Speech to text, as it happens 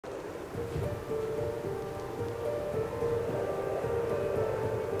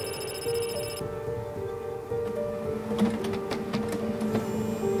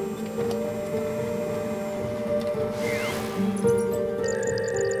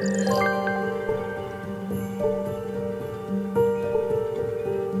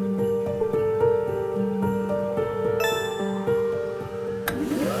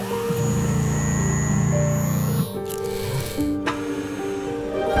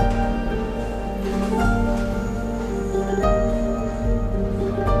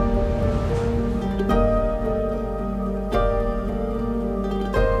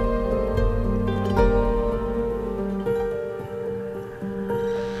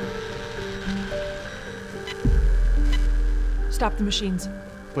stop the machines.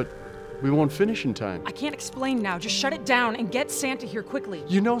 But we won't finish in time. I can't explain now. Just shut it down and get Santa here quickly.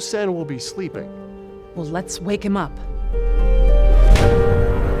 You know Santa will be sleeping. Well, let's wake him up.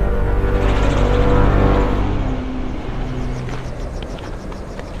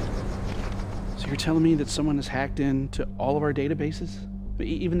 So you're telling me that someone has hacked into all of our databases?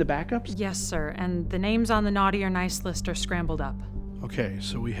 Even the backups? Yes, sir. And the names on the naughty or nice list are scrambled up. Okay,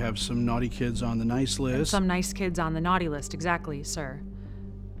 so we have some naughty kids on the nice list. And some nice kids on the naughty list, exactly, sir.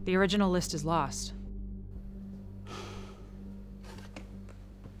 The original list is lost.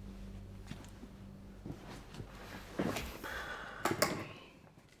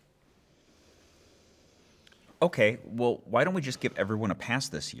 Okay, well, why don't we just give everyone a pass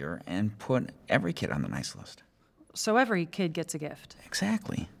this year and put every kid on the nice list? So every kid gets a gift.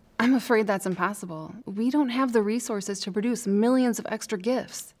 Exactly. I'm afraid that's impossible. We don't have the resources to produce millions of extra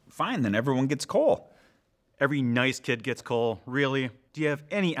gifts. Fine, then everyone gets coal. Every nice kid gets coal. Really? Do you have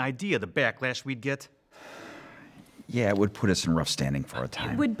any idea the backlash we'd get? Yeah, it would put us in rough standing for a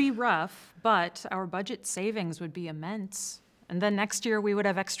time. It would be rough, but our budget savings would be immense. And then next year we would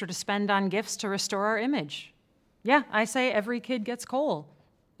have extra to spend on gifts to restore our image. Yeah, I say every kid gets coal.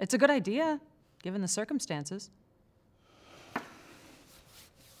 It's a good idea, given the circumstances.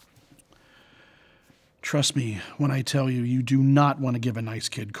 Trust me when I tell you, you do not want to give a nice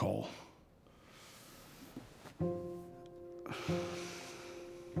kid coal.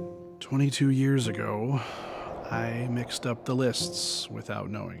 22 years ago, I mixed up the lists without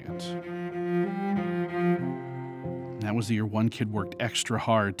knowing it. That was the year one kid worked extra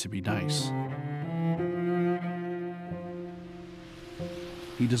hard to be nice.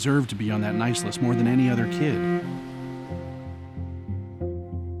 He deserved to be on that nice list more than any other kid.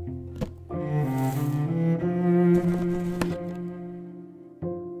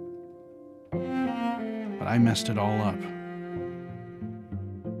 But I messed it all up.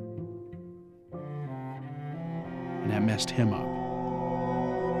 And that messed him up.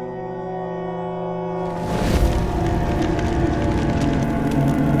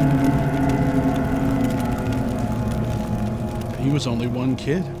 He was only one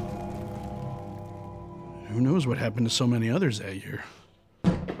kid. Who knows what happened to so many others that year?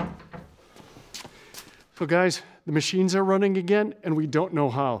 So guys, the machines are running again, and we don't know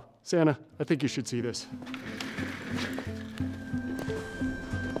how. Santa, I think you should see this.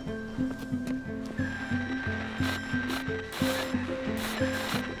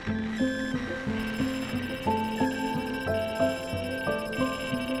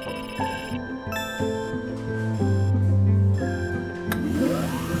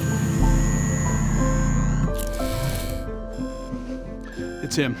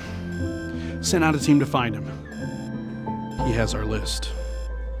 It's him. Sent out a team to find him. He has our list.